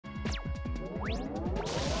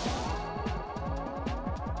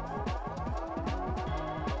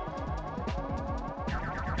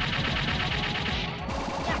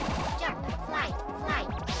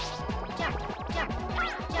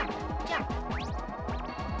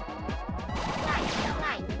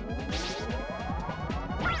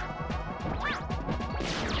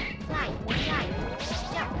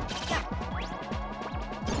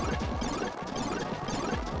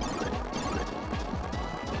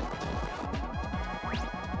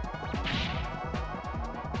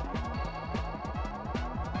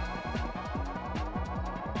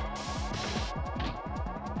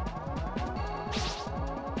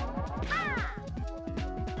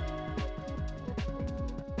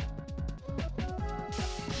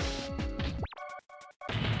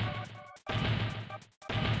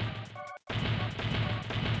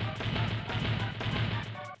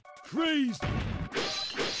Freeze!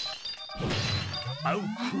 I'll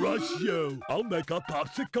crush you! I'll make a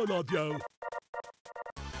popsicle of you!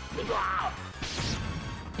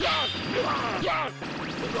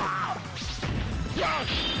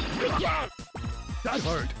 That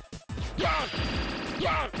hurt!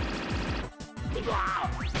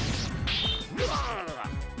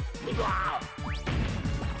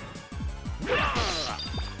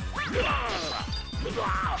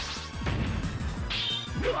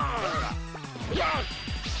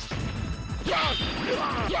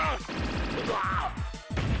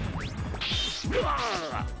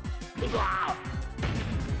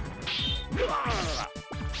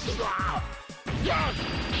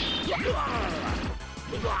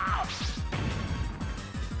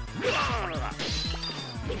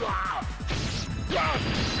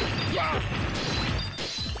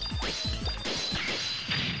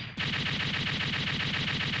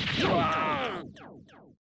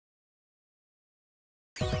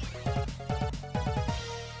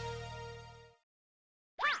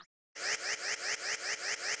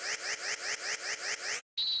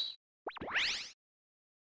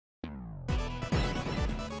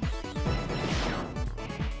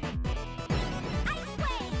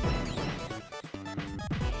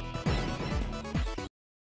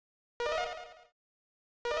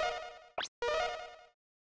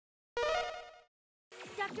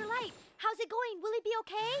 Dr. Light, how's it going? Will he be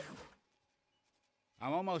okay?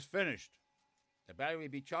 I'm almost finished. The battery will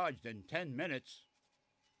be charged in 10 minutes.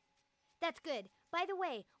 That's good. By the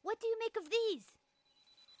way, what do you make of these?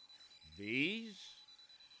 These?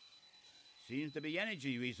 Seems to be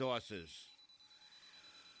energy resources.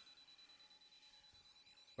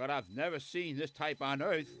 But I've never seen this type on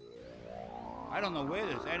Earth. I don't know where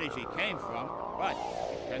this energy came from, but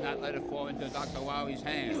cannot let it fall into Dr. Wily's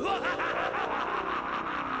hands.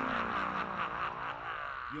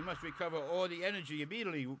 You must recover all the energy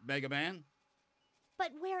immediately, Mega Man.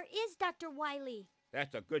 But where is Dr. Wily?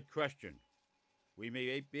 That's a good question. We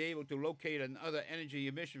may be able to locate another energy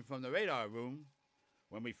emission from the radar room.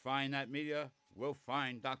 When we find that meteor, we'll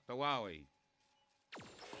find Dr. Wily.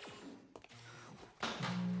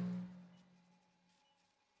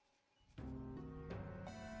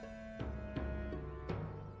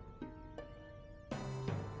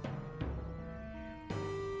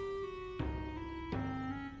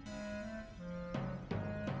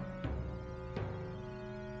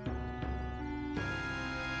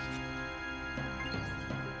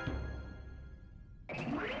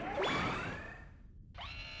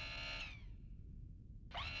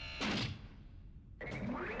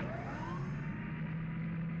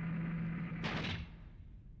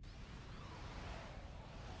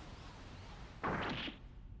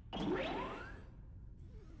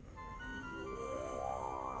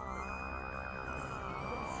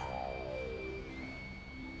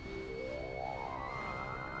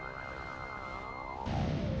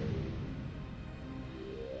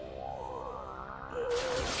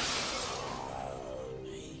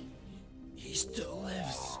 He still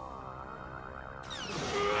lives.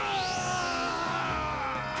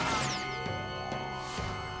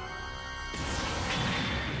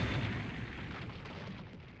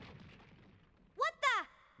 What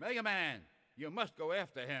the? Mega Man, you must go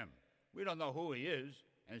after him. We don't know who he is,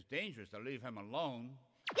 and it's dangerous to leave him alone.